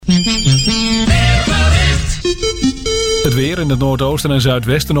In het noordoosten en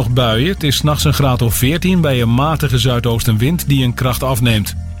zuidwesten nog buien. Het is 's nachts een graad of 14 bij een matige zuidoostenwind die in kracht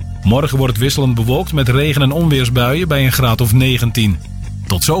afneemt. Morgen wordt het wisselend bewolkt met regen- en onweersbuien bij een graad of 19.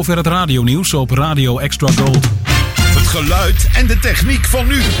 Tot zover het radionieuws op Radio Extra Gold. Het geluid en de techniek van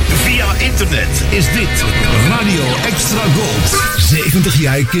nu. Via internet is dit Radio Extra Gold. 70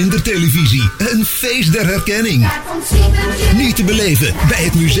 jaar kindertelevisie. Een feest der herkenning. Nu te beleven bij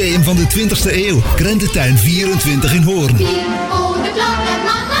het Museum van de 20e eeuw. Krententuin 24 in Hoorn.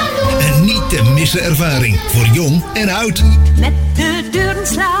 Een niet te missen ervaring voor jong en oud. Met de deuren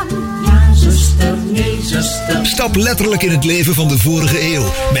slaan. Ja, zuster, nee, zuster. Stap letterlijk in het leven van de vorige eeuw.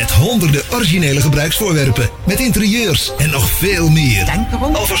 Met honderden originele gebruiksvoorwerpen. Met interieurs en nog veel meer. Denk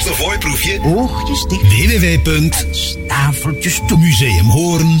erom. Alvast een voorproefje. Oogjes dicht. www.stafeltjes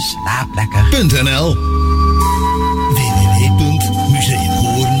museumhoorn.nl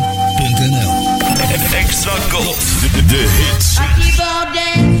www.museumhoorn.nl Extra Gold. De hits.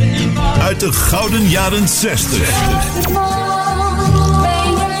 Uit de gouden jaren 60.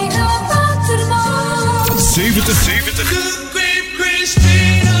 70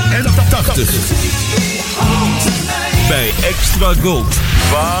 en 80. Bij Extra Gold.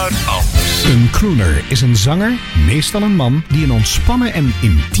 Waar anders? Een crooner is een zanger, meestal een man, die een ontspannen en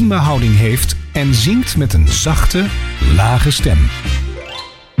intieme houding heeft en zingt met een zachte, lage stem.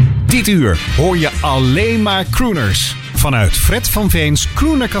 Dit uur hoor je alleen maar crooners. Vanuit Fred van Veens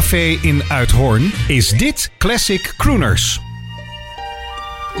Crooner Café in Uithoorn is dit Classic Crooners.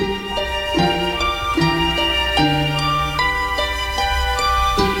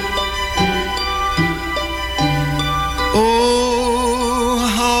 Oh,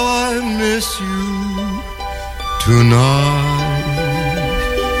 how I miss you tonight.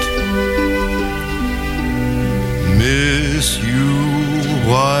 Miss you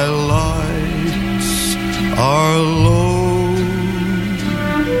while lights are low.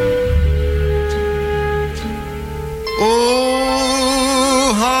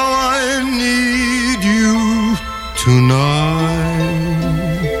 Oh, how I need you tonight.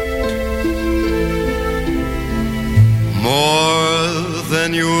 More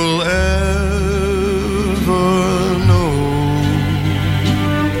than you'll ever know.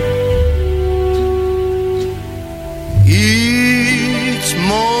 Each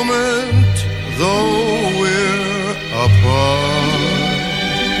moment, though we're apart,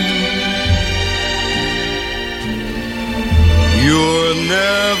 you're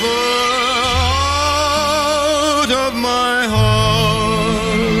never out of my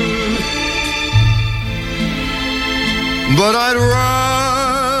heart. But I'd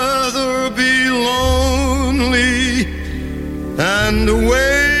rather be lonely and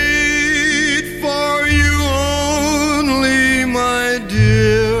wait for you only, my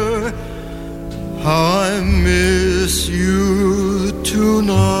dear. How I miss you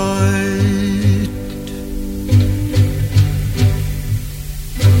tonight.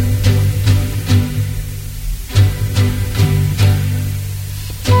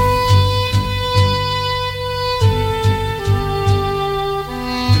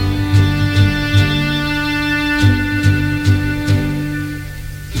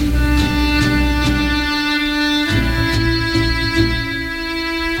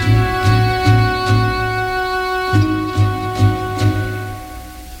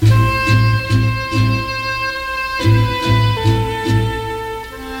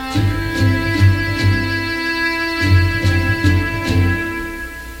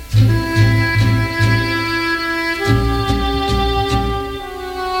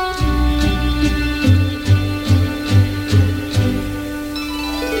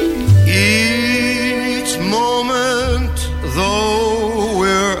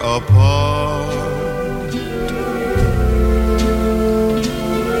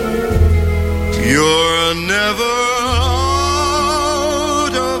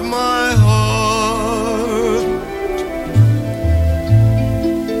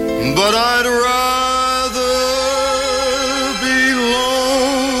 But I'd rather be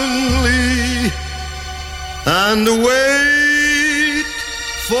lonely and wait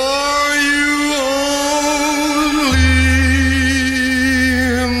for you only,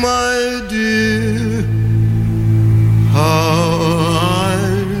 my dear. How I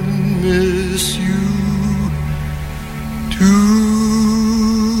miss you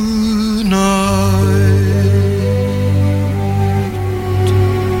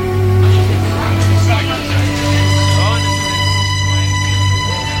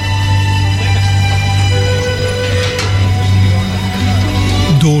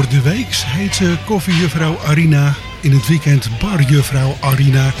Door de week heet ze koffiejuffrouw Arina, in het weekend barjuffrouw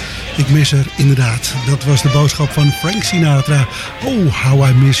Arina Ik mis er inderdaad. Dat was de boodschap van Frank Sinatra. Oh, how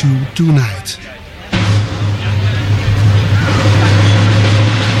I miss you tonight.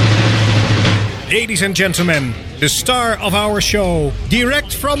 Ladies and gentlemen, the star of our show,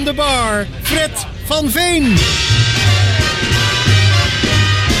 direct from the bar, Fred van Veen.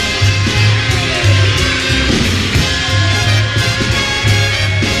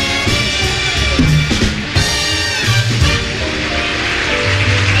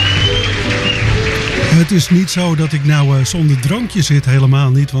 Het is niet zo dat ik nou zonder drankje zit, helemaal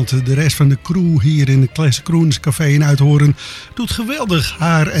niet. Want de rest van de crew hier in het Classic Crooners Café in Uithoorn doet geweldig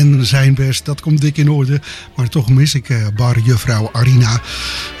haar en zijn best. Dat komt dik in orde. Maar toch mis ik barjuffrouw Arina.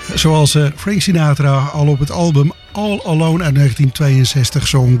 Zoals Frank Sinatra al op het album All Alone uit 1962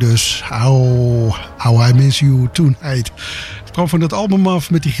 zong. Dus How I Miss You Tonight. Het kwam van het album af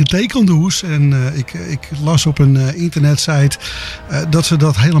met die getekende hoes. En ik las op een internetsite dat ze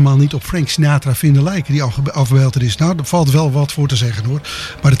dat helemaal niet op Frank Sinatra vinden lijken. Die afgebeeld is. Nou, daar valt wel wat voor te zeggen hoor.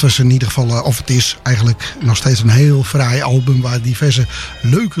 Maar het was in ieder geval, of het is eigenlijk nog steeds een heel fraai album. Waar diverse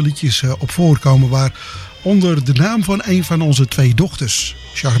leuke liedjes op voorkomen. Waar onder de naam van een van onze twee dochters,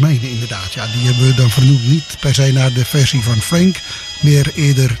 Charmaine inderdaad. Ja, die hebben we dan vernoemd niet per se naar de versie van Frank. Meer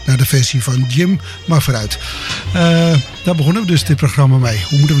eerder naar de versie van Jim. Maar vooruit. Daar begonnen we dus dit programma mee.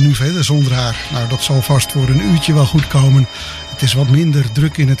 Hoe moeten we nu verder zonder haar? Nou, dat zal vast voor een uurtje wel goed komen. Het is wat minder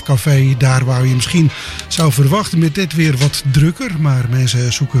druk in het café. Daar waar je misschien zou verwachten met dit weer wat drukker. Maar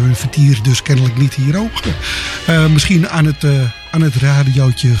mensen zoeken hun vertier dus kennelijk niet hier ook. Misschien aan het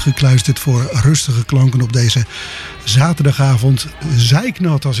radiootje gekluisterd voor rustige klanken op deze zaterdagavond.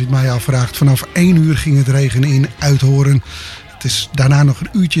 Zeiknat als je het mij afvraagt. Vanaf 1 uur ging het regenen in Uithoorn. Het is daarna nog een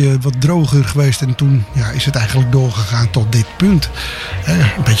uurtje wat droger geweest. En toen is het eigenlijk doorgegaan tot dit punt.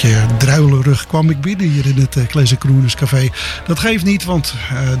 Een beetje druilerig kwam ik binnen hier in het Classic Crooners Café. Dat geeft niet, want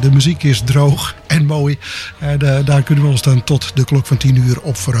de muziek is droog en mooi. Daar kunnen we ons dan tot de klok van 10 uur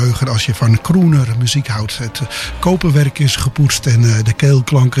op verheugen. Als je van crooner muziek houdt. Het koperwerk is gepoetst en de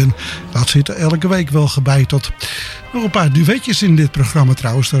keelklanken. Dat zit elke week wel gebeiteld. Nog een paar duetjes in dit programma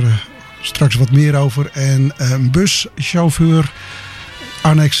trouwens. Daar straks wat meer over. En een buschauffeur,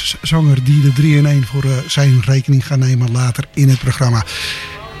 annex zanger die de 3-in-1 voor zijn rekening gaat nemen later in het programma.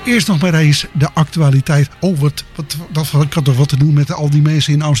 Eerst nog maar eens de actualiteit. Ik had toch wat te doen met al die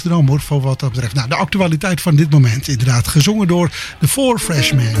mensen in Amsterdam hoor, voor wat dat betreft. Nou, de actualiteit van dit moment inderdaad. Gezongen door de 4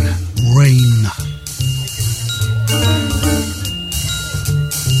 Freshmen. Rain.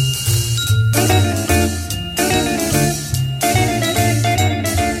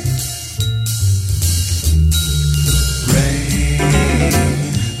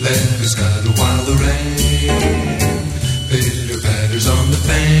 Let us cuddle while the rain pitter patters on the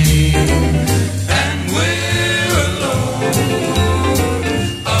pane, and we're alone,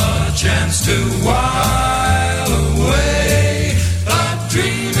 a chance to while away a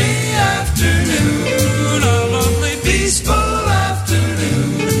dreamy afternoon, a lonely peaceful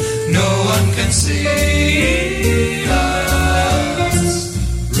afternoon. No one can see us.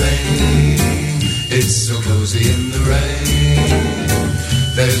 Rain, it's so cozy in the rain.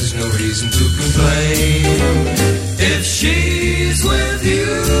 There's no reason to complain if she's with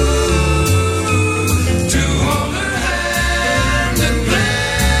you, to hold her hand and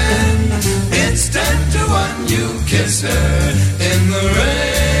plan. It's 10-1, you kiss her in the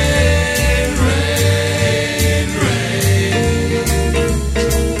rain, rain, rain.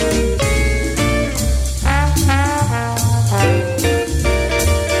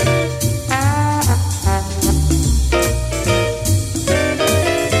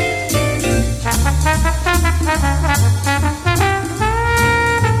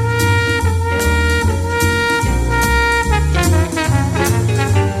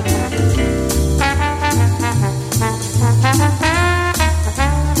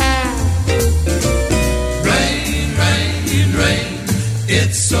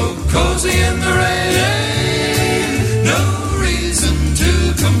 It's so cozy in the rain, no reason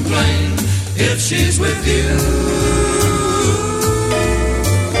to complain if she's with you.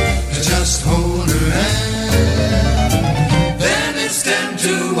 Just hold her hand, then it's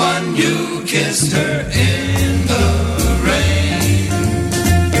 10-1, you kissed her in the rain.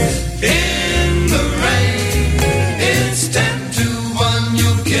 In the rain, it's 10-1,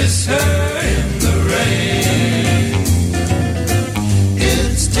 you kiss her in the rain.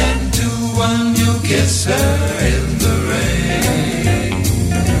 It's 10-1, you kiss her in the rain.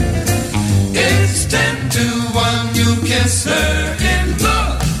 It's 10-1, you kiss her in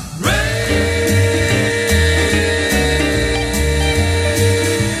the rain.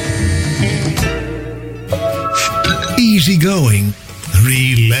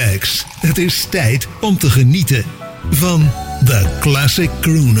 Relax. Het is tijd om te genieten van de Classic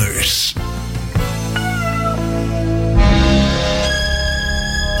Crooners.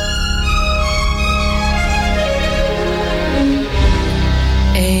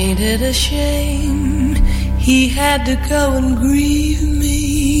 Ain't it a shame he had to go and grieve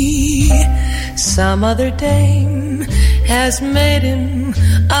me? Some other dame has made him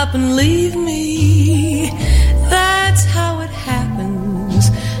up and leave me. That's how it happens.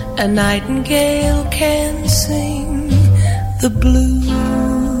 A nightingale can sing the blues.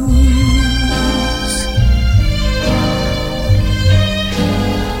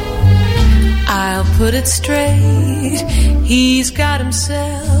 I'll put it straight, he's got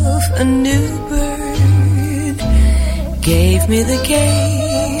himself a new bird. Gave me the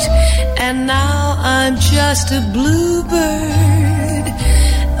gate, and now I'm just a bluebird.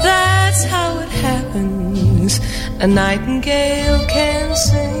 That's how it happens. A nightingale can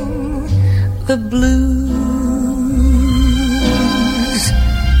sing the blues.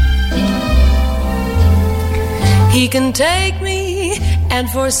 He can take me and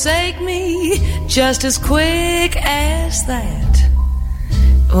forsake me just as quick as that.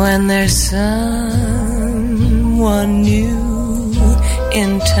 When there's someone new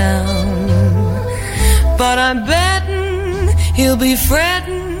in town. But I'm betting he'll be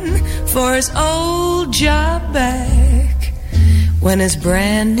fretting for his old job back when his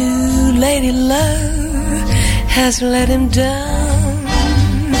brand new lady love has let him down.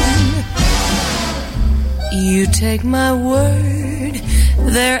 You take my word,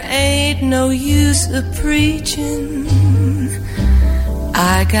 there ain't no use of preaching.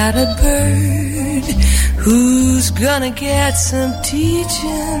 I got a bird who's gonna get some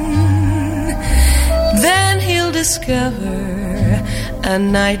teaching. Then he'll discover a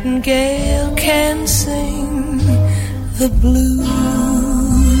nightingale can sing the blues.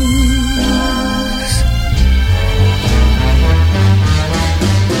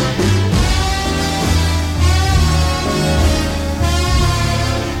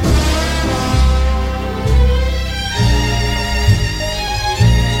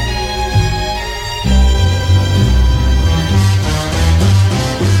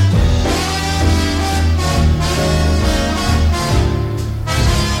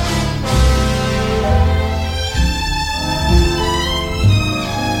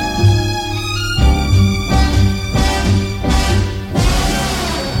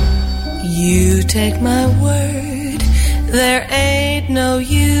 You take my word, there ain't no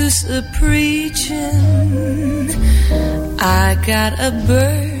use of preaching. I got a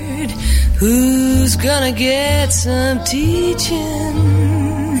bird who's gonna get some teaching.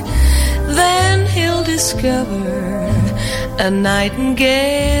 Then he'll discover a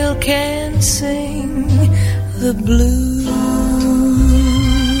nightingale can sing the blues.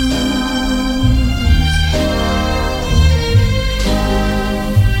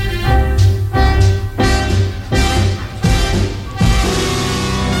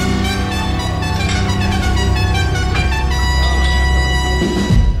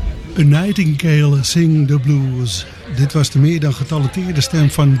 A Nightingale Sing the Blues. Dit was de meer dan getalenteerde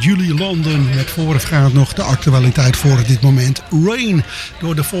stem van Julie London. Met voorafgaand nog de actualiteit voor dit moment. Rain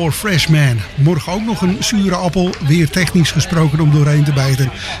door de Four Freshmen. Morgen ook nog een zure appel. Weer technisch gesproken om doorheen te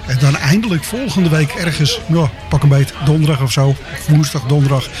bijten. En dan eindelijk volgende week ergens, pak een beet, donderdag of zo. Woensdag,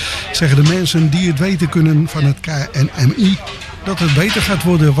 donderdag. Zeggen de mensen die het weten kunnen van het KNMI. Dat het beter gaat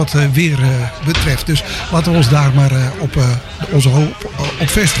worden wat weer betreft. Dus laten we ons daar maar op onze hoop op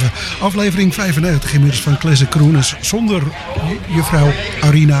vestigen. Aflevering 95 inmiddels van Classic Crooners. Zonder juffrouw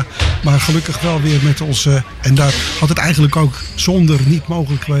Arina. Maar gelukkig wel weer met ons. En daar had het eigenlijk ook zonder niet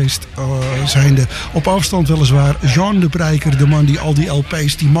mogelijk geweest. Zijnde op afstand weliswaar. Jean de Breiker, de man die al die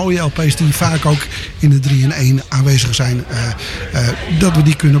LP's, die mooie LP's die vaak ook in de 3-in-1 aanwezig zijn. Dat we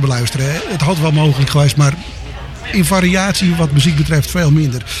die kunnen beluisteren. Het had wel mogelijk geweest, maar in variatie wat muziek betreft veel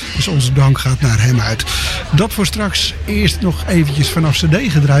minder. Dus onze dank gaat naar hem uit. Dat voor straks. Eerst nog eventjes vanaf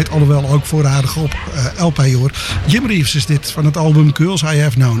CD gedraaid. Alhoewel ook voorradig op LP hoor. Jim Reeves is dit van het album Girls I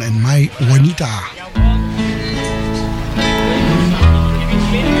Have Known en My Juanita.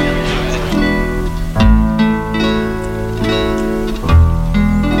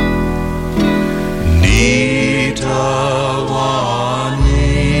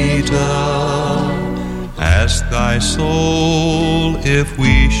 Ask thy soul if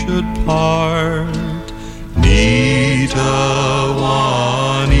we should part. Nita,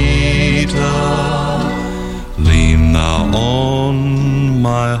 Juanita, lean thou on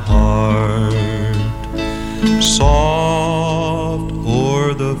my heart. Soft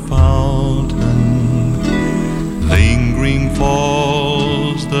o'er the fountain, lingering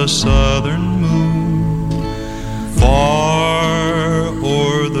falls the the southern moon, far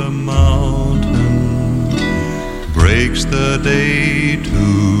o'er the mountain, breaks the day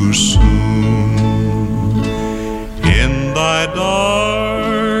too soon. In thy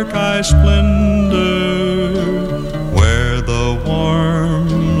dark eye splendor, where the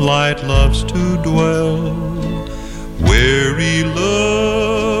warm light loves to dwell, weary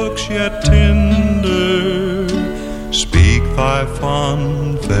looks yet tender, speak thy fond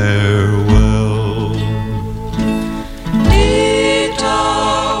farewell. Nita,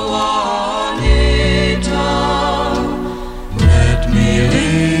 Juanita, let me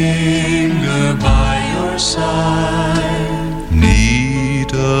linger by your side.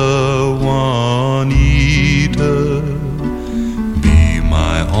 Nita, Juanita, be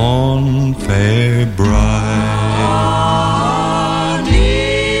my own fair bride.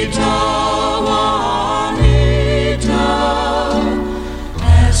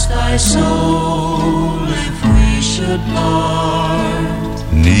 My soul, if we should part.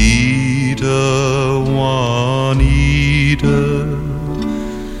 Nita, Juanita,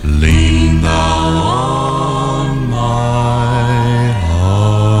 lean thou on my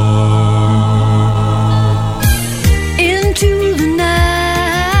heart. Into the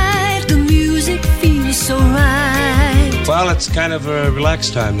night, the music feels so right. Well, it's kind of a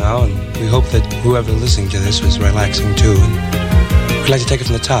relaxed time now, and we hope that whoever listening to this was relaxing too. And we'd like to take it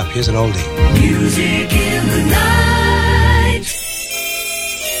from the top. Here's an oldie. Music in the night.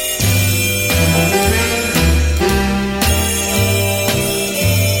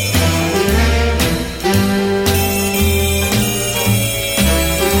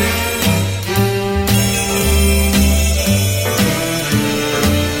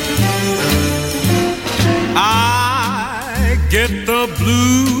 I get the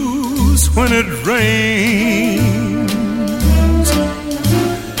blues when it rains,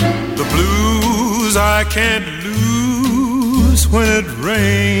 the blues I can't lose when it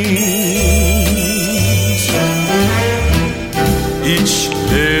rains. Each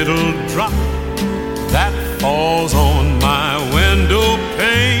little drop that falls on my window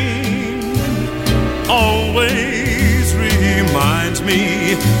pane always reminds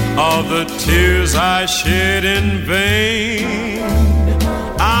me of the tears I shed in vain.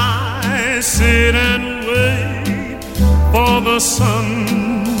 I sit and wait for the sun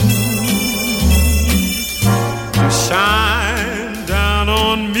to shine down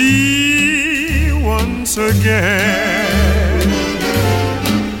on me once again.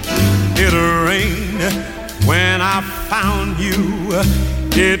 It rained when I found you,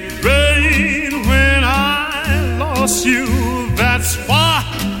 it rained when I lost you. That's why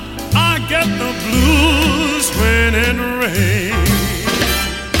I get the blues when it rains.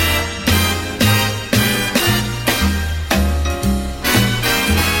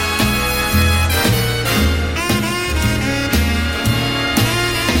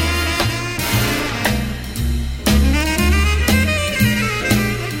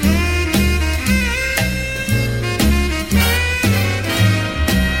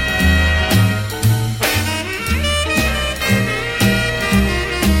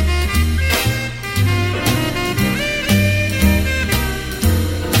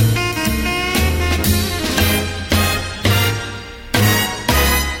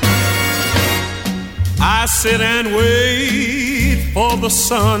 I sit and wait for the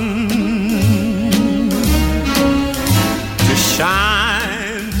sun to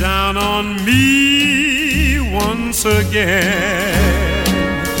shine down on me once again.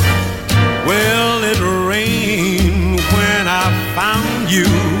 Well, it rained when I found you,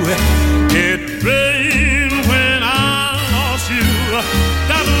 it rained when I lost you.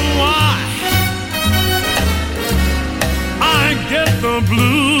 That's why I get the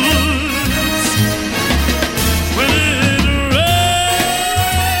blues.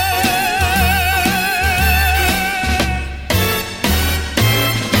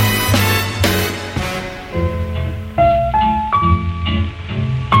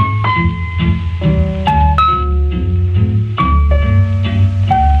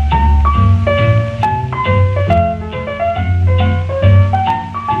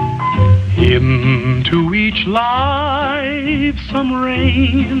 Into each life some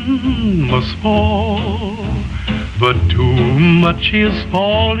rain must fall, but too much is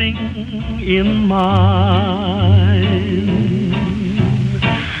falling in mine.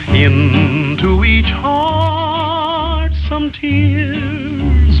 Into each heart some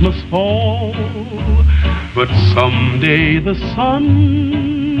tears must fall, but someday the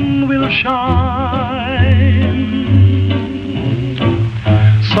sun will shine.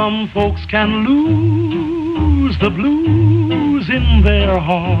 Some folks can lose the blues in their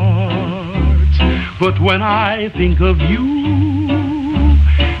hearts. But when I think of you,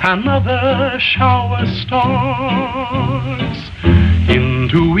 another shower starts.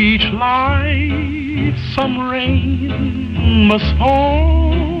 Into each life some rain must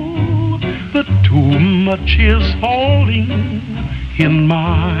fall, but too much is falling in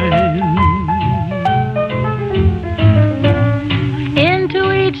mine.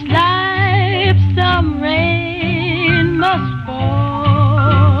 Into each life some rain must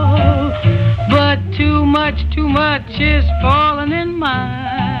fall, but too much is falling in mine.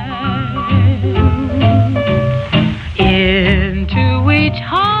 Into each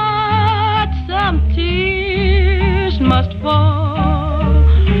heart some tears must fall,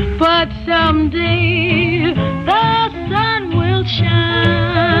 but someday the sun will shine.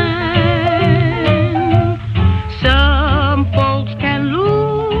 Some folks can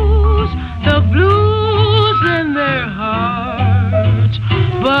lose the blues in their hearts,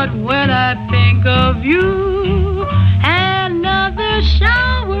 but when I think of you, another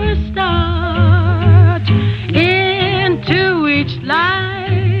shower starts. Into each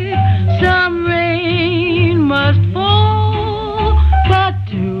life some rain must fall, but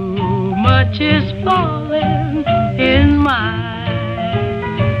too much is falling in mine.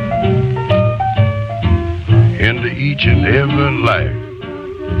 Into each and every life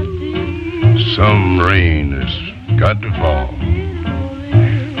some rain has got to fall,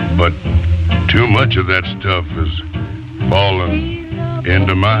 but too much of that stuff is falling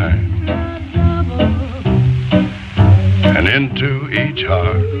into mine. And into each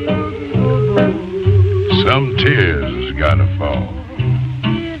heart some tears has gotta fall.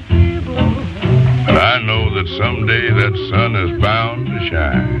 But I know that someday that sun is bound to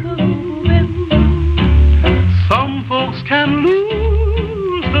shine. Some folks can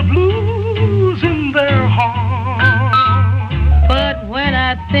lose the blues in their heart, but when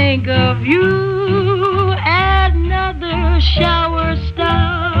I think of you, another shower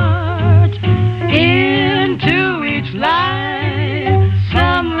starts. Into each life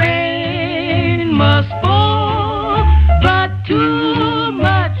some rain must fall, but too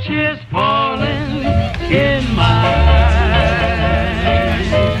much is falling in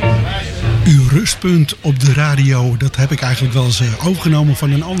Uw rustpunt op de radio, dat heb ik eigenlijk wel eens overgenomen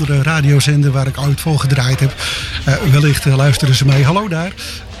van een andere radiozender waar ik ooit voor gedraaid heb. Wellicht luisteren ze mee, hallo daar.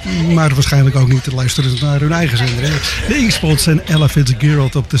 Maar waarschijnlijk ook niet te luisteren naar hun eigen zender. Hè? De E-Spots en Ella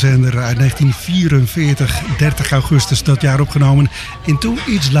Fitzgerald op de zender uit 1944, 30 augustus dat jaar opgenomen. Into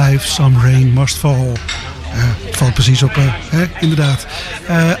each life some rain must fall. Het valt precies op, inderdaad.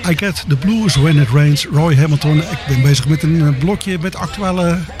 I get the blues when it rains, Roy Hamilton. Ik ben bezig met een blokje met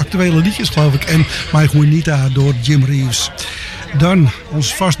actuele liedjes, geloof ik. En My Juanita door Jim Reeves. Dan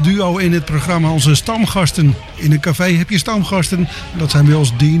ons vast duo in het programma, onze stamgasten. In een café heb je stamgasten. Dat zijn bij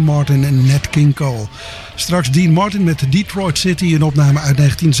ons Dean Martin en Nat King Cole. Straks Dean Martin met Detroit City, een opname uit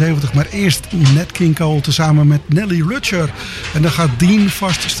 1970. Maar eerst Nat King Cole tezamen met Nellie Lutcher. En dan gaat Dean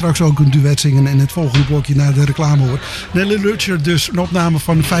vast straks ook een duet zingen in het volgende blokje na de reclame hoor. Nellie Lutcher dus, een opname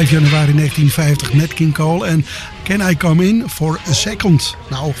van 5 januari 1950. Nat King Cole en Can I Come In for a Second?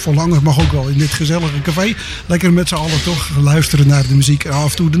 Nou, voor langer mag ook wel in dit gezellige café. Lekker met z'n allen toch luisteren naar de muziek en af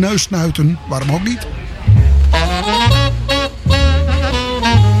en toe de neus snuiten. Waarom ook niet?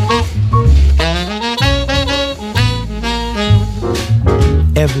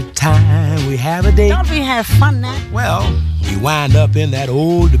 Every time we have a date, don't we have fun now? Well, we wind up in that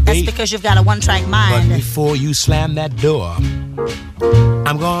old debate. That's because you've got a one-track mind. But before you slam that door,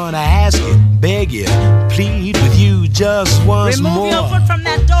 I'm gonna ask you, beg you, plead with you just once Remove more. your foot from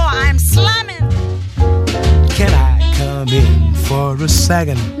that door, I'm slamming. Can I come in for a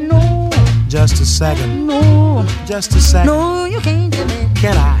second? No. Just a second. No. Just a second. No, you can't do it.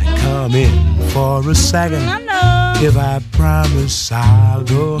 Can I come in for a second? I know. If I promise I'll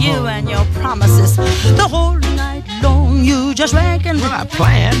go You home. and your promises. The whole night long you just reckon. Well, I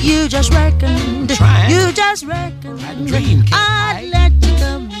planned. You just reckon. Trying. You just reckon. I dreamed. I'd let you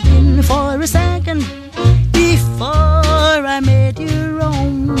come in for a second before I made you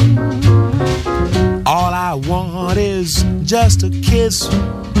wrong. All I want is just a kiss.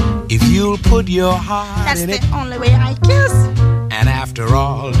 If you'll put your heart That's in the it. only way I kiss. And after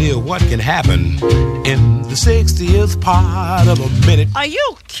all, dear, what can happen in the 60th part of a minute? Are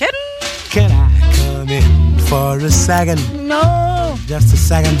you kidding? Can I come in for a second? No. Just a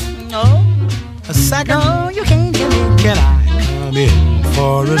second? No. A second? No, you can't get in. Can I come in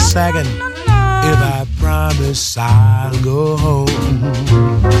for a second? No. If I promise I'll go home.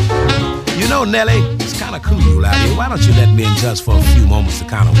 You know, Nellie, it's kind of cool out here. Why don't you let me in just for a few moments to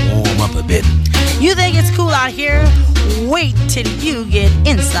kind of warm up a bit? You think it's cool out here? Wait till you get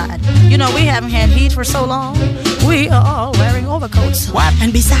inside. You know, we haven't had heat for so long. We are all wearing overcoats. What?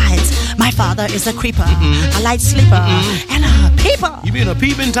 And besides, my father is a creeper, a light sleeper, and a peeper. You mean a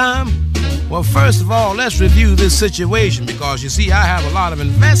peeping time? Well, first of all, let's review this situation because, you see, I have a lot of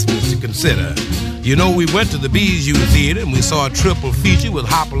investments to consider. You know, we went to the Bijou Theater and we saw a triple feature with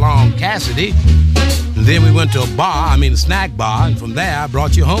Hopalong Cassidy. And then we went to a snack bar, and from there I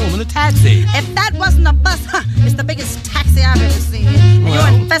brought you home in a taxi. If that wasn't a bus, it's the biggest taxi I've ever seen. And your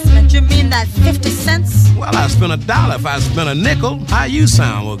investment, you mean that 50 cents? Well, I spent $1 if I spent a nickel. How you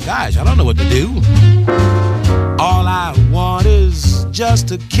sound? Well, gosh, I don't know what to do. All I want is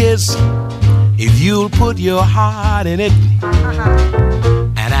just a kiss, if you'll put your heart in it.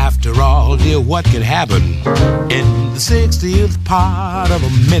 And after all, dear, what can happen in the 60th part of a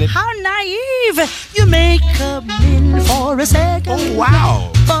minute? How naive! You make a min for a second. Oh,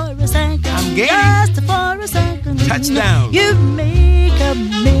 wow. For a second. I'm game. Just for a second. Touchdown. You make a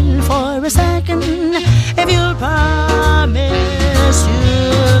min for a second. If you'll promise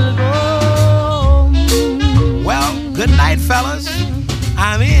you'll go. Well, good night, fellas.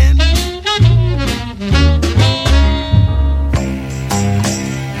 I'm in.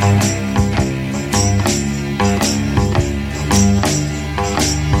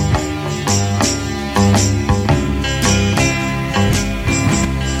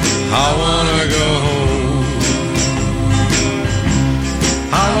 I wanna go home.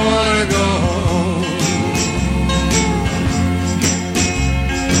 I wanna go home.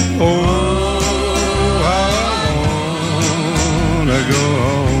 Oh, I wanna go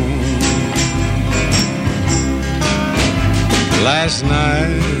home. Last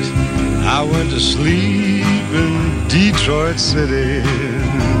night I went to sleep in Detroit City,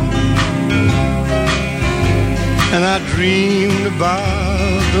 and I dreamed about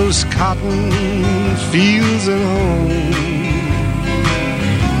those cotton fields at home.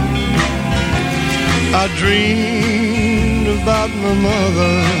 I dreamed about my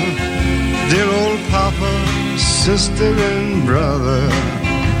mother, dear old papa, sister and brother.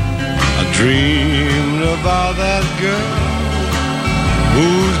 I dreamed about that girl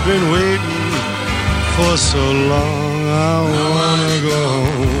who's been waiting for so long. I wanna go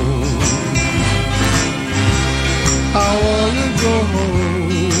home. I wanna go home.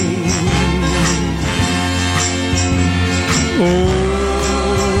 Oh,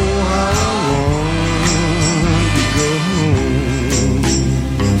 I want to go home.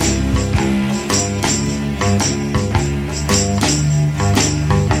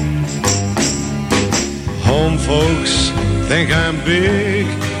 Home folks think I'm big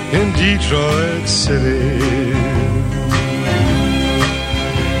in Detroit City.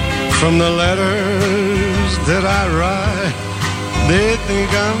 From the letters that I write, they think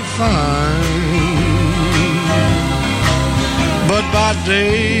I'm fine. But by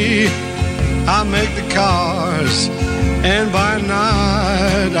day I make the cars, and by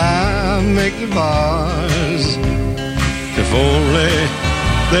night I make the bars. If only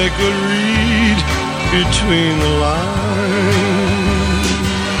they could read between the lines.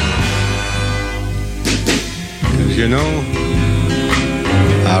 'Cause you know,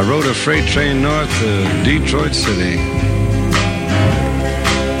 I rode a freight train north to Detroit City.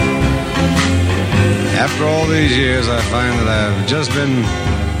 After all these years, I find that I've just been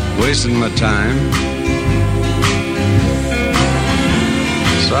wasting my time.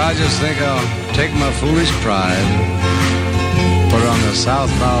 So I just think I'll take my foolish pride, put on the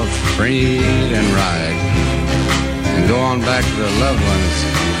southbound freight and ride, and go on back to the loved ones,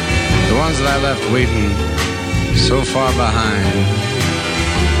 the ones that I left waiting so far behind.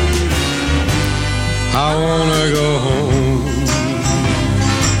 I wanna go home.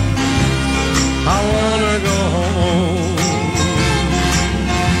 I wanna go home.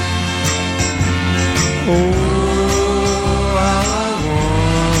 Oh, I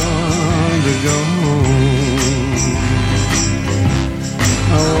want to go home.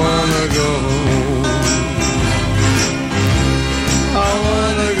 I wanna go home. I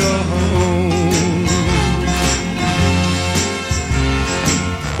wanna go home.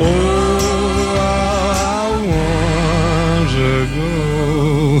 Oh,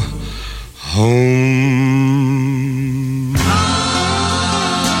 home.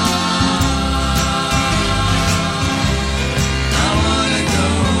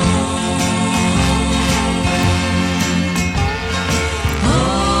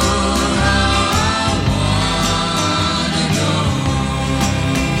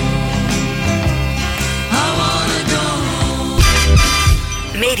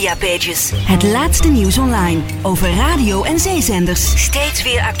 Mediapages. Het laatste nieuws online over radio- en zeezenders. Steeds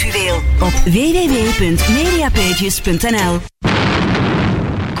weer actueel op www.mediapages.nl.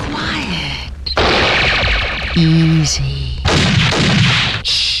 Quiet. Easy.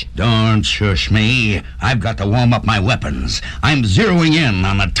 Don't shush me. I've got to warm up my weapons. I'm zeroing in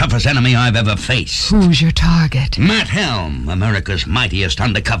on the toughest enemy I've ever faced. Who's your target? Matt Helm, America's mightiest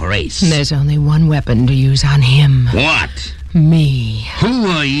undercover ace. There's only one weapon to use on him. What? Me. Who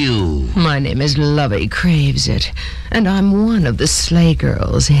are you? My name is Lovey Craves It, and I'm one of the sleigh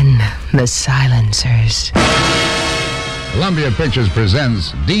girls in The Silencers. Columbia Pictures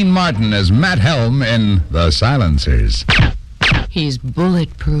presents Dean Martin as Matt Helm in The Silencers. He's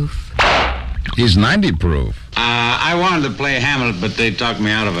bulletproof. He's 90 proof. I wanted to play Hamlet, but they talked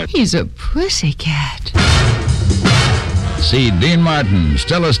me out of it. He's a pussycat. See Dean Martin,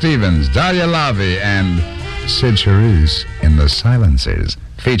 Stella Stevens, Dahlia Lavi, and Sid Charisse in The Silencers,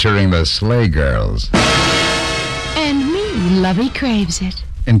 featuring the Sleigh Girls. And me, Lovey Craves It.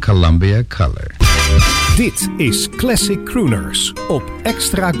 In Columbia Color. Dit is Classic Crooners op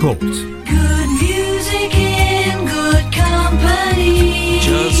Extra Gold. Good music in good company.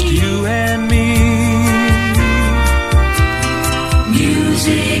 Just you and me.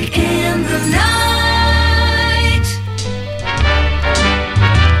 Music in the night.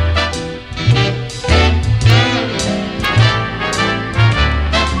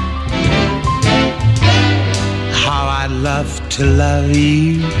 How I love to love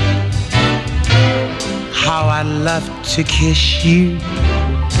you. How I'd love to kiss you.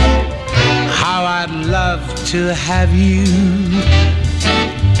 How I'd love to have you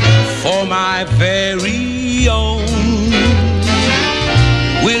for my very own.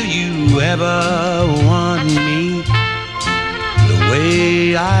 Will you ever want me the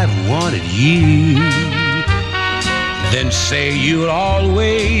way I've wanted you? Then say you'll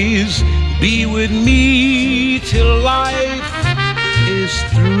always be with me till life is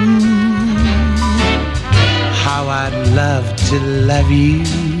through. How I'd love to love you.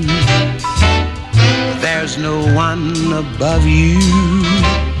 There's no one above you.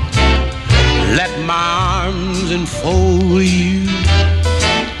 Let my arms enfold you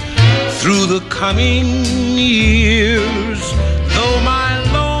through the coming years. Though my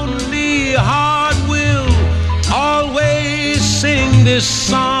lonely heart will always sing this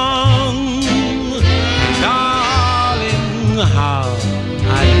song. Darling, how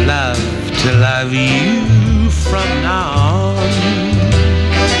I'd love to love you from now on.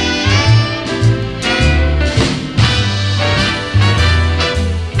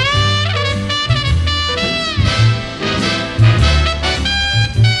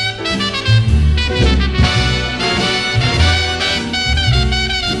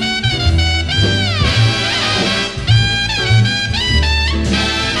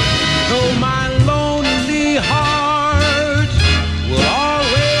 Though my lonely heart will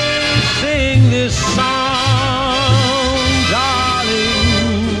always sing this song,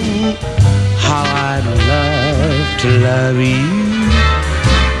 darling, how I'd love to love you.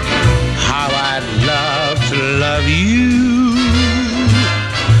 How I'd love to love you.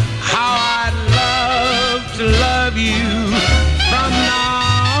 How I'd love to love you from now on.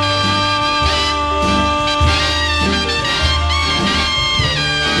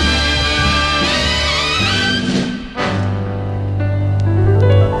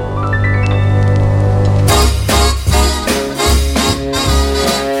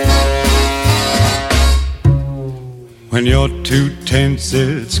 When you're too tense,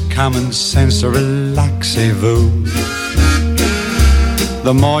 it's common sense to relaxez-vous.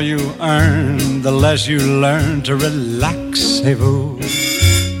 The more you earn, the less you learn to relaxez-vous.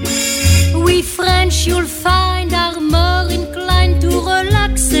 We French, you'll find, are more inclined to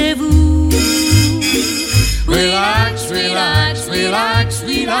relaxez-vous. Relax, relax, relax,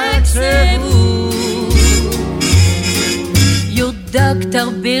 relaxez-vous. Your doctor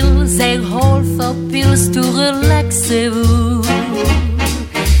bills, they're all for pills to relaxez-vous.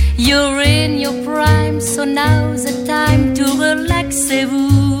 You're in your prime, so now's the time to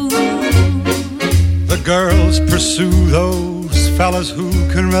relaxez-vous. The girls pursue those fellas who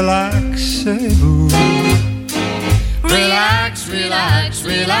can relaxez-vous. Relax, relax,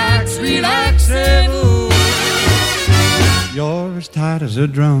 relax, relaxez-vous. You're as tight as a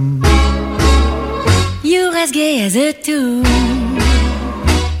drum. You're as gay as a tune.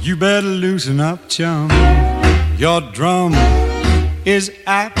 You better loosen up, chum. Your drum is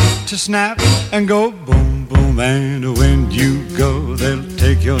apt to snap and go boom, boom. And when you go, they'll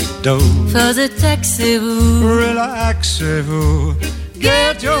take your dough. For the taxez-vous. Relaxez-vous.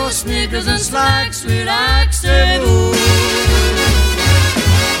 Get your Snickers and slacks, relaxez-vous.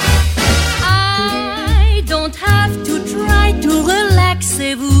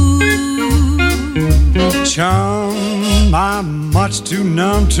 Chum, I'm much too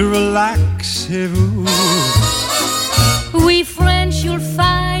numb to relax. We French, you'll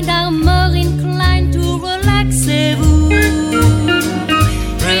find, are more inclined to relaxez-vous.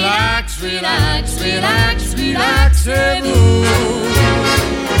 Relax, relax, relax, relaxez-vous.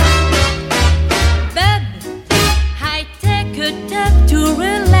 Bub, I take a tub to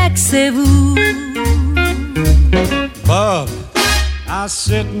relaxez-vous. Bub, I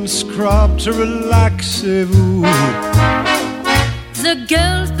sit and scrub to relaxez-vous. The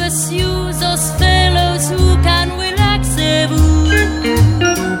girls pursue those fellows who can relaxez-vous.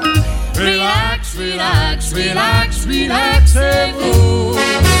 Relax, relax, relax, relaxez-vous.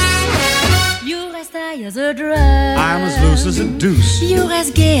 You're as high as a drum. I'm as loose as a deuce. You're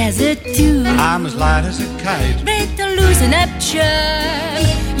as gay as a tune. I'm as light as a kite. Better loosen up, chum.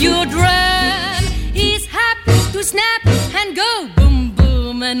 Your drum is happy to snap and go boom,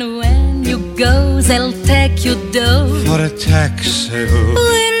 boom. And when you go, they'll take your dough. For a taxi-vous.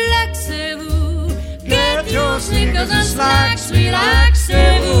 Relaxez-vous. Get your sneakers and slacks.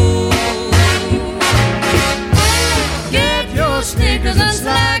 Relaxez-vous. Get your sneakers and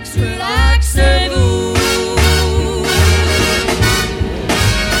slacks. Relaxez-vous.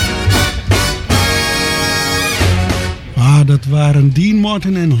 Dat waren Dean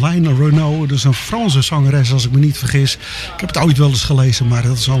Martin en Lionel Renaud. Dat is een Franse zangeres, als ik me niet vergis. Ik heb het ooit wel eens gelezen, maar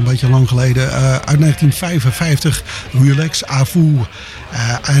dat is al een beetje lang geleden. Uit 1955, Relax à vous.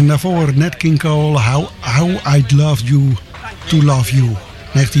 En daarvoor Nat King Cole, How I'd Love You to Love You.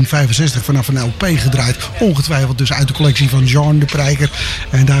 1965 vanaf een LP gedraaid. Ongetwijfeld dus uit de collectie van Jean de Prijker.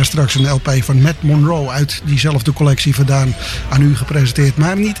 En daar straks een LP van Matt Monro uit diezelfde collectie vandaan aan u gepresenteerd.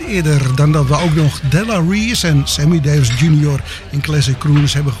 Maar niet eerder dan dat we ook nog Della Reeves en Sammy Davis Jr. in Classic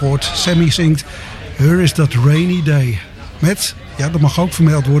Crooners hebben gehoord. Sammy zingt Here is That Rainy Day. Met, ja dat mag ook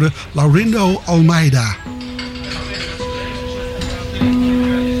vermeld worden, Laurindo Almeida.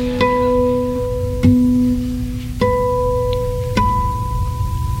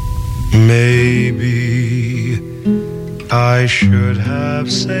 Maybe I should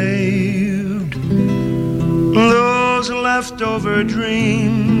have saved those leftover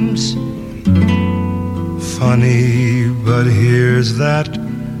dreams. Funny, but here's that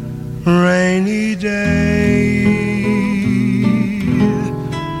rainy day.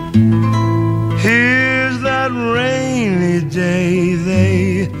 Here's that rainy day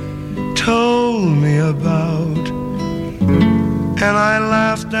they told me about. And I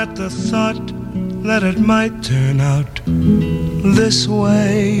laughed at the thought that it might turn out this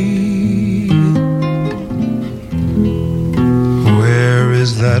way. Where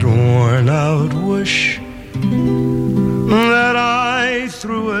is that worn out wish that I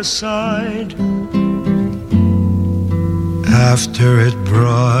threw aside after it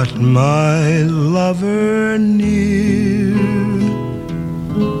brought my lover near?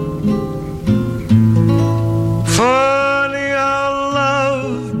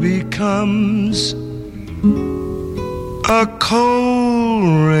 Comes a cold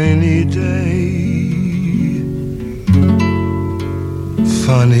rainy day.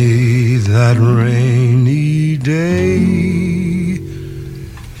 Funny that rainy day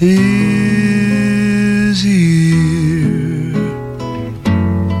is here.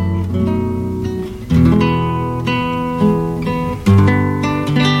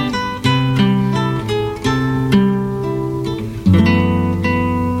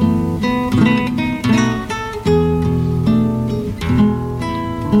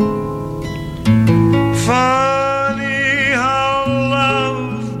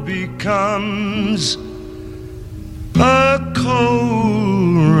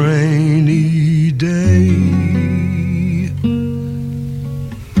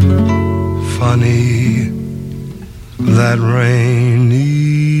 That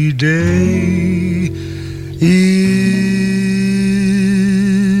rainy day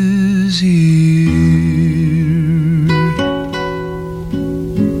is here.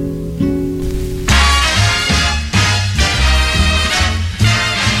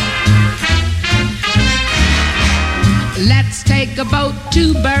 Let's take a boat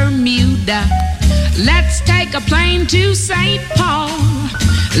to Bermuda. Let's take a plane to St. Paul.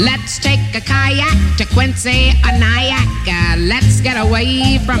 Let's take a kayak to Quincy or Nyack. Let's get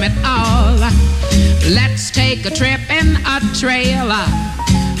away from it all. Let's take a trip in a trailer.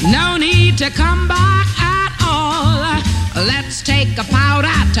 No need to come back at all. Let's take a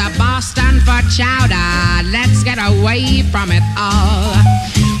powder to Boston for chowder. Let's get away from it all.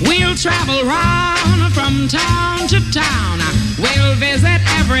 We'll travel round from town to town. We'll visit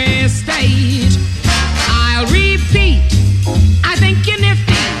every state. I'll repeat, I think you're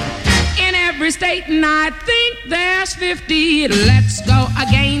nifty in every every state, and I think there's 50. Let's go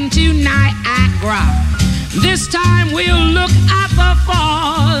again to Niagara. This time we'll look at the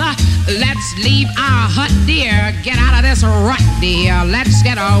fall. Let's leave our hut, dear. Get out of this rut, dear. Let's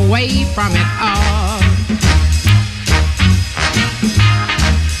get away from it all.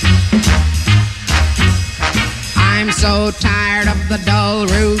 I'm so tired of the dull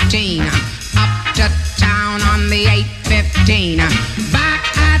routine. Up to town on the 8:15.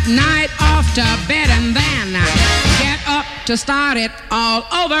 Back at night, off to bed, and then get up to start it all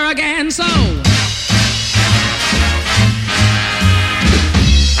over again. So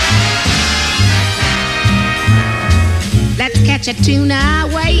let's catch a tuna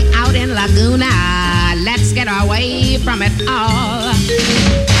way out in Laguna. Let's get away from it all.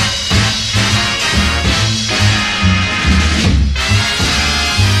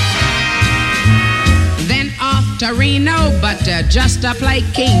 Then off to Reno, but just to play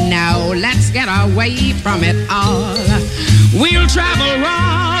Keno. Let's get away from it all. We'll travel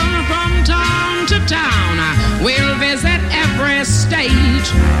round from town to town. We'll visit every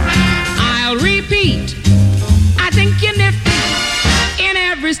stage. I'll repeat, I think you're nifty in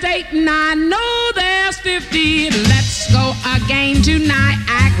every state, and I know there's 50. Let's go again to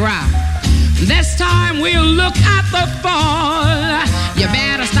Niagara. This time we'll look at the fall. You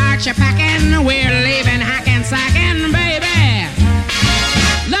better start your packing. We're leaving Hackensack, baby.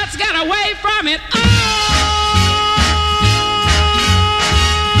 Let's get away from it all.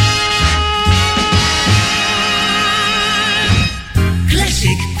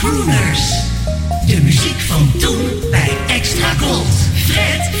 Classic Crooners. De muziek van toen bij Extra Gold.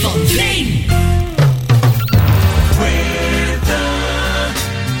 Fred van Veen. Where the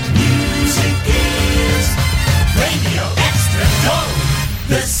music is. Radio Extra Gold.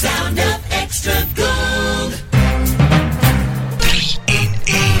 The sound of Extra Gold.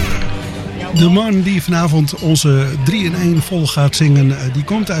 3-in-1. De man die vanavond onze 3-in-1 vol gaat zingen, die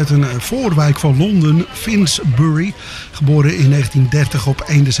komt uit een voorwijk van Londen, Finsbury. Geboren in 1930 op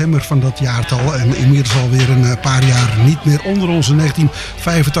 1 december van dat jaartal. En inmiddels alweer een paar jaar niet meer onder ons. In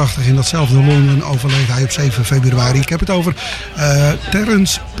 1985 in datzelfde Londen overleed hij op 7 februari. Ik heb het over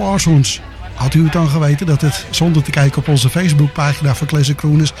Terence Parsons. Had u het dan geweten dat het, zonder te kijken op onze Facebookpagina van Classic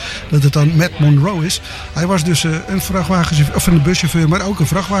Crooners, dat het dan Matt Monro is? Hij was dus een vrachtwagenchauffeur, of een buschauffeur, maar ook een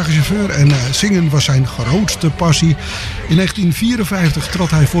vrachtwagenchauffeur. En zingen was zijn grootste passie. In 1954 trad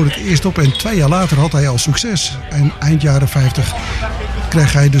hij voor het eerst op en 2 jaar later had hij al succes. En eind jaren 50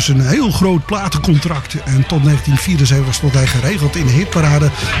 kreeg hij dus een heel groot platencontract. En tot 1974 stond hij geregeld in de hitparade.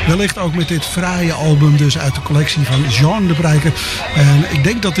 Wellicht ook met dit fraaie album dus uit de collectie van Jean de Brijker. En ik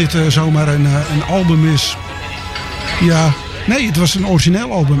denk dat dit zomaar een album is. Ja, nee, het was een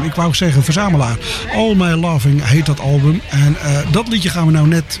origineel album. Ik wou zeggen verzamelaar. All My Loving heet dat album. En dat liedje gaan we nou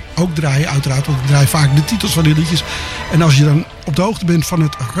net ook draaien, uiteraard. Want ik draai vaak de titels van die liedjes. En als je dan op de hoogte bent van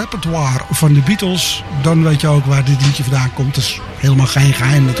het repertoire van de Beatles, dan weet je ook waar dit liedje vandaan komt. Dat is helemaal geen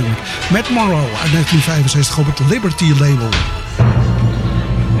geheim natuurlijk. Matt Monro uit 1965 op het Liberty label.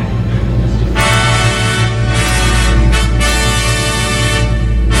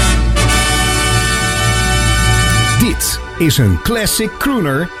 Dit is een classic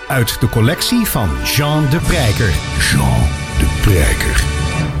crooner uit de collectie van Jean de Brijker. Jean de Brijker.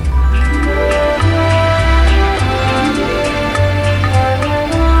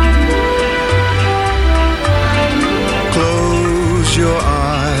 Close your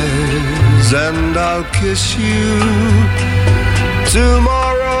eyes and I'll kiss you.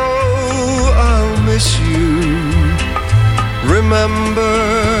 Tomorrow I'll miss you. Remember,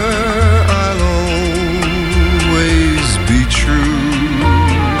 I'll always be true.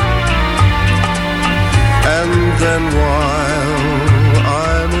 And then while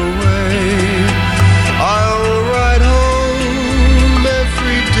I'm away, I'll ride home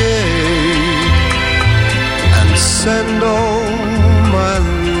every day and send all my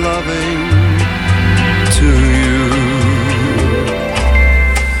loving to you.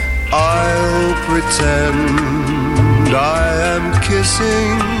 I'll pretend I am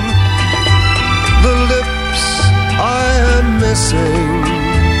kissing the lips I am missing,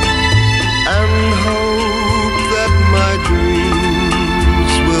 and hope that my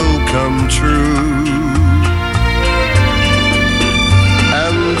dreams will come true.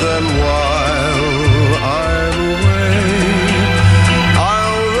 And then while I'm away,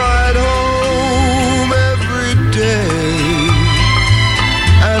 I'll ride home every day,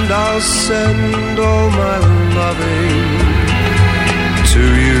 and I'll send all my loving to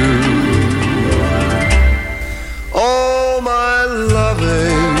you. All my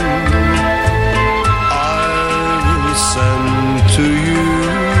loving I will send to you.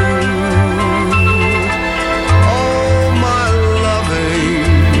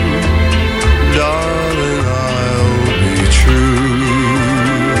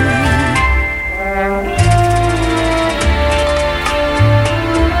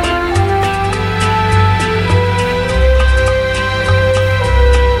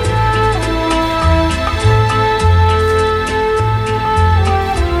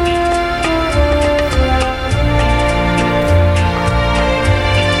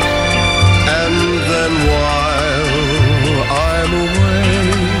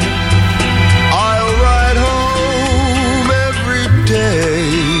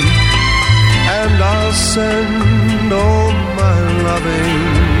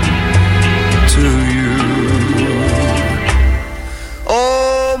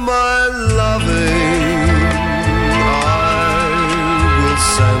 my loving I will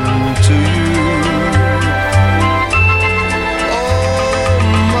send to you. Oh,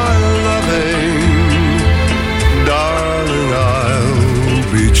 my loving, darling, I'll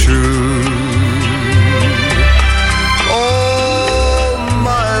be true. Oh,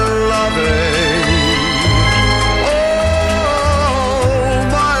 my loving, oh,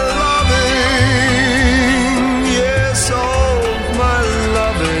 my loving, yes, oh, my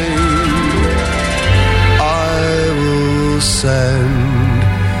loving, I will send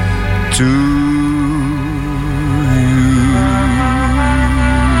to you.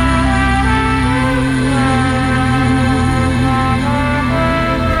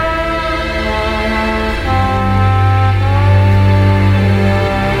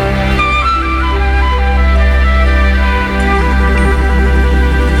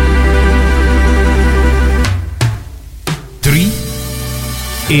 Drie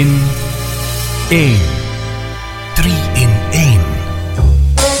in één. 3 in 1.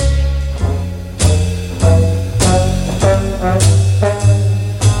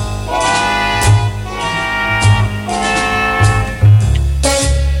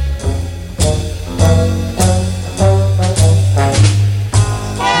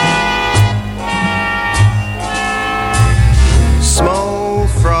 Small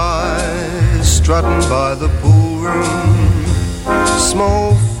fry strutting by the pool room.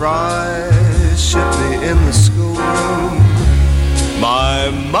 Small fry shipped me in the schoolroom.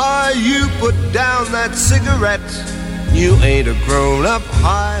 My, you put down that cigarette. You ain't a grown-up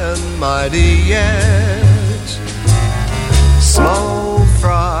high and mighty yet. Small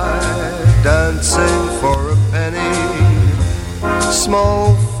fry dancing for a penny.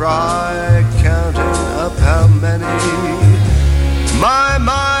 Small fry counting up how many. My,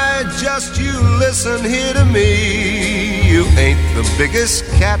 just you listen here to me. You ain't the biggest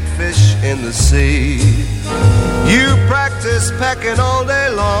catfish in the sea. You practice pecking all day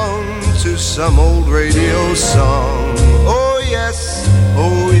long to some old radio song. Oh yes,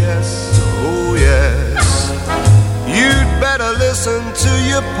 oh yes, oh yes. You'd better listen to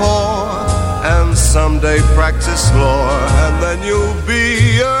your paw and someday practice law, and then you'll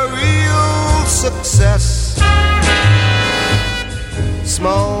be a real success.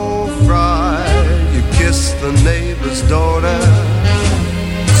 Small fry, you kiss the neighbor's daughter.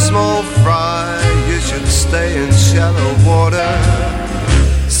 Small fry, you should stay in shallow water.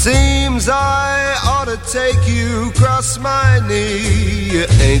 Seems I ought to take you across my knee. You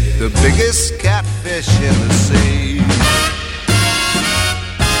ain't the biggest catfish in the sea.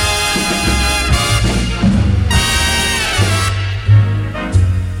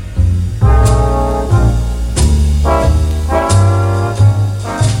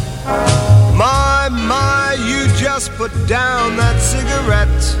 My, you just put down that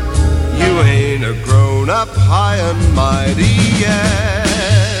cigarette. You ain't a grown-up high and mighty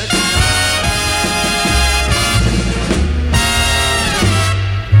yet.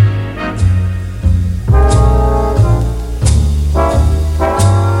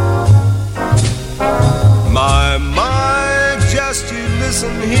 My, just you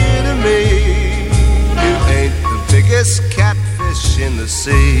listen here to me. You ain't the biggest catfish in the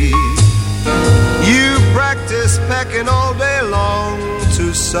sea. You practice pecking all day long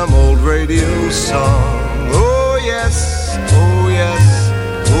to some old radio song. Oh yes, oh yes,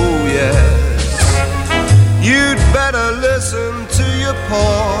 oh yes. You'd better listen to your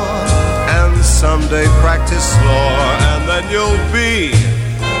paw and someday practice law, and then you'll be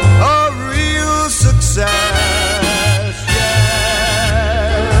a real success.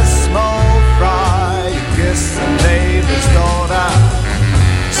 Yes, small fry, you kiss the neighbor's daughter.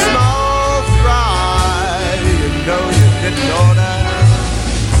 Small fry, you know you didn't order.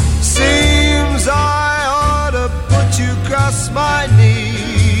 Seems I ought to put you across my knee.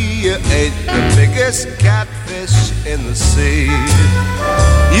 You ain't the biggest catfish in the sea.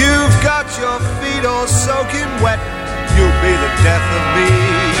 You've got your feet all soaking wet. You'll be the death of me.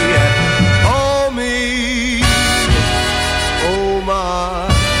 Oh me, oh my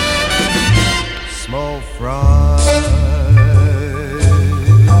small fry.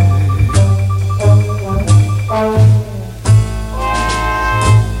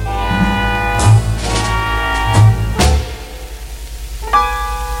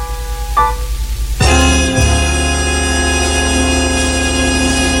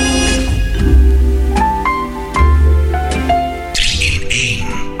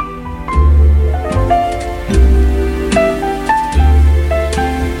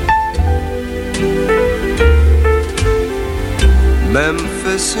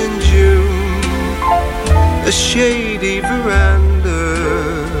 Memphis in June, a shady veranda,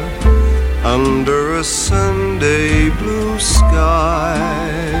 under a Sunday blue sky.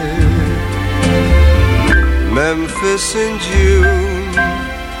 Memphis in June,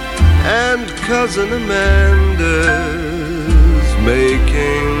 and cousin Amanda's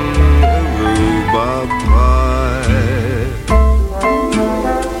making a rhubarb pie.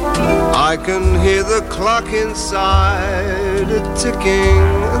 I can hear the clock inside a-ticking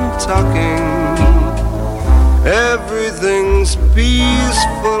and talking. Everything's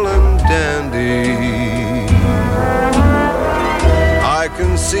peaceful and dandy. I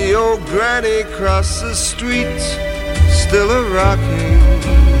can see old Granny cross the street, still a-rocking,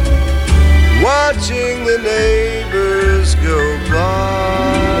 watching the neighbors go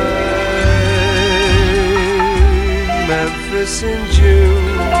by. Memphis in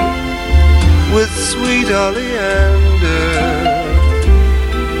June, with sweet oleander,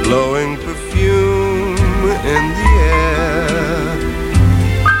 blowing perfume in the air.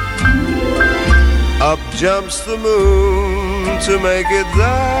 Up jumps the moon to make it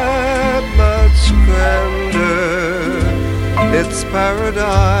that much grander. It's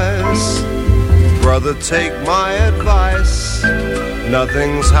paradise. Brother, take my advice.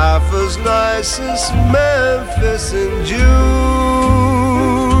 Nothing's half as nice as Memphis in June.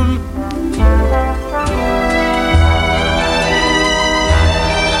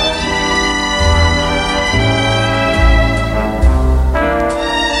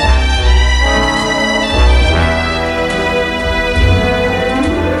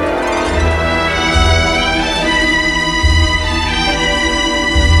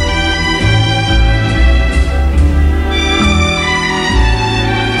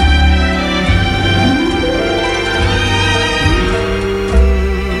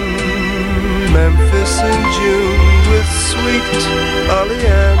 Memphis in June with sweet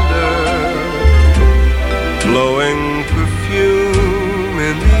oleander, blowing perfume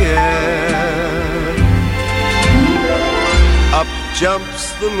in the air. Up jumps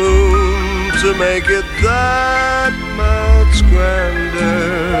the moon to make it that much grander.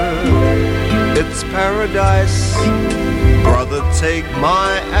 It's paradise. Brother, take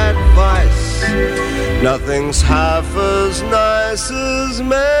my advice. Nothing's half as nice as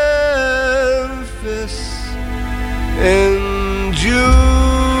Memphis in June.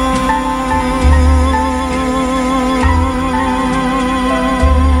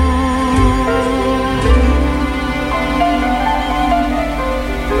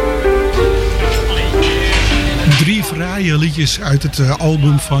 Drie fraaie liedjes uit het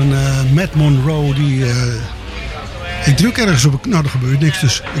album van Matt Monro. Ik druk ergens op een... Nou, er gebeurt niks,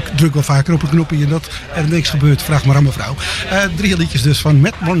 dus ik druk wel vaker op een knopje en dat er niks gebeurt. Vraag maar aan mevrouw. 3 liedjes dus van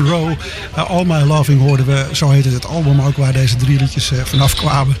Matt Monro. All My Loving hoorden we, zo heette het album ook, waar deze 3 liedjes vanaf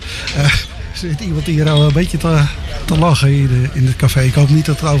kwamen. Er zit iemand hier al een beetje te lachen in het café. Ik hoop niet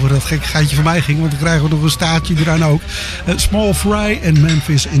dat het over dat gekke geitje van mij ging, want dan krijgen we nog een staartje eraan ook. Small Fry en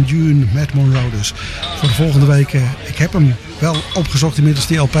Memphis in June, Matt Monro dus. Voor de volgende week, ik heb hem wel opgezocht inmiddels,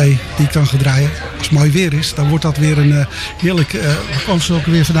 die LP die ik dan ga draaien. Als het mooi weer is, dan wordt dat weer een heerlijk... waar kwam ze ook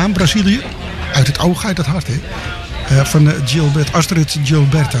weer vandaan? Brazilië? Uit het oog, uit het hart, hè? Van Astrid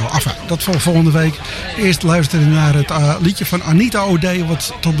Gilberto. Enfin, dat volgende week. Eerst luisteren naar het liedje van Anita O'Day,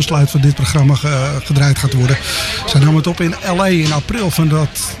 wat tot besluit van dit programma gedraaid gaat worden. Zij nam het op in L.A. in april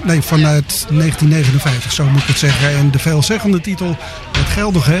vanuit 1959, zo moet ik het zeggen. En de veelzeggende titel, het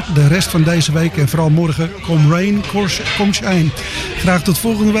geldig hè, de rest van deze week en vooral morgen, come rain, come shine. Graag tot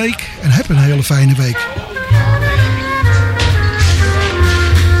volgende week en heb een hele fijne week.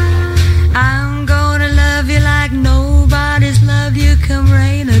 Like nobody's loved you, come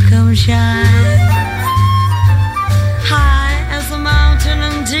rain or come shine. High as a mountain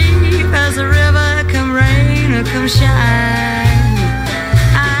and deep as a river, come rain or come shine.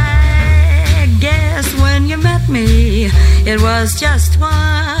 I guess when you met me, it was just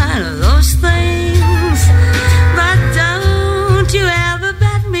one of those things. But don't you ever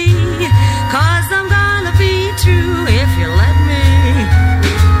bet me, 'cause I'm gonna be true if you let me.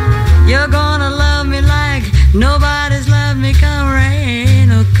 You're gonna love me like nobody's loved me, come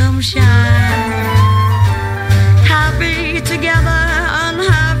rain or come shine. Happy together,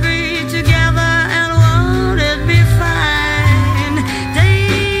 unhappy together, and won't it be fine?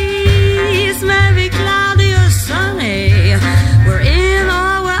 Days may be cloudy or sunny, we're in or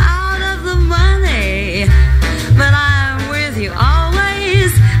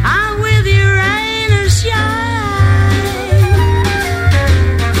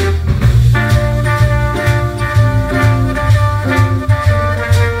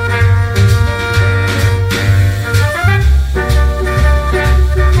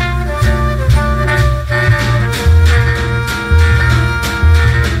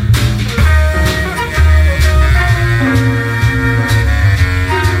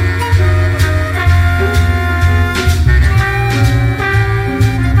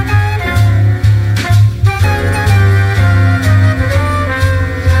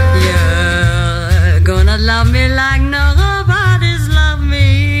Love me like nobody's loved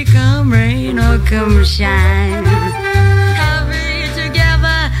me, come rain or come shine. Happy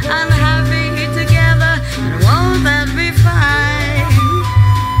together, unhappy together, and won't that be fine?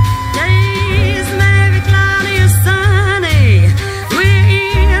 Days may be cloudy or sunny, we're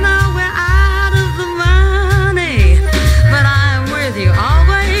in or we're out of the money, but I'm with you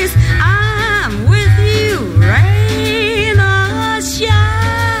always, I'm with you, rain or shine.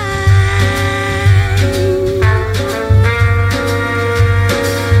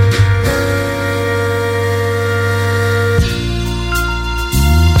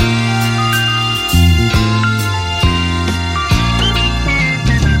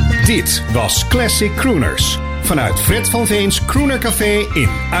 Dit was Classic Crooners. Vanuit Fred van Veens Crooner Café in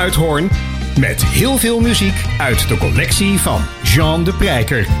Uithoorn. Met heel veel muziek uit de collectie van Jean de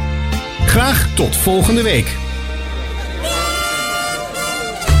Prijker. Graag tot volgende week.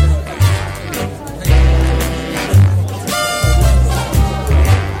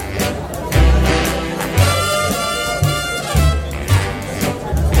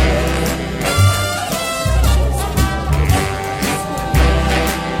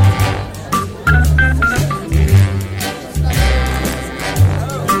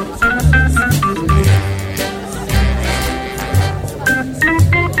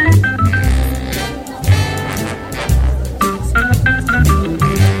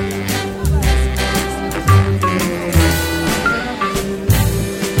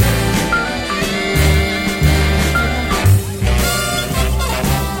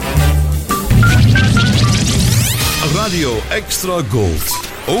 Radio Extra Gold.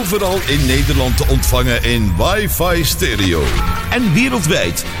 Overal in Nederland te ontvangen in wifi stereo. En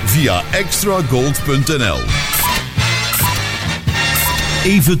wereldwijd via extragold.nl.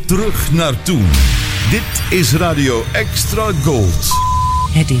 Even terug naar toen. Dit is Radio Extra Gold.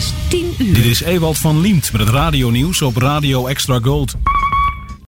 Het is 10 uur. Dit is Ewald van Liemt met het radionieuws op Radio Extra Gold.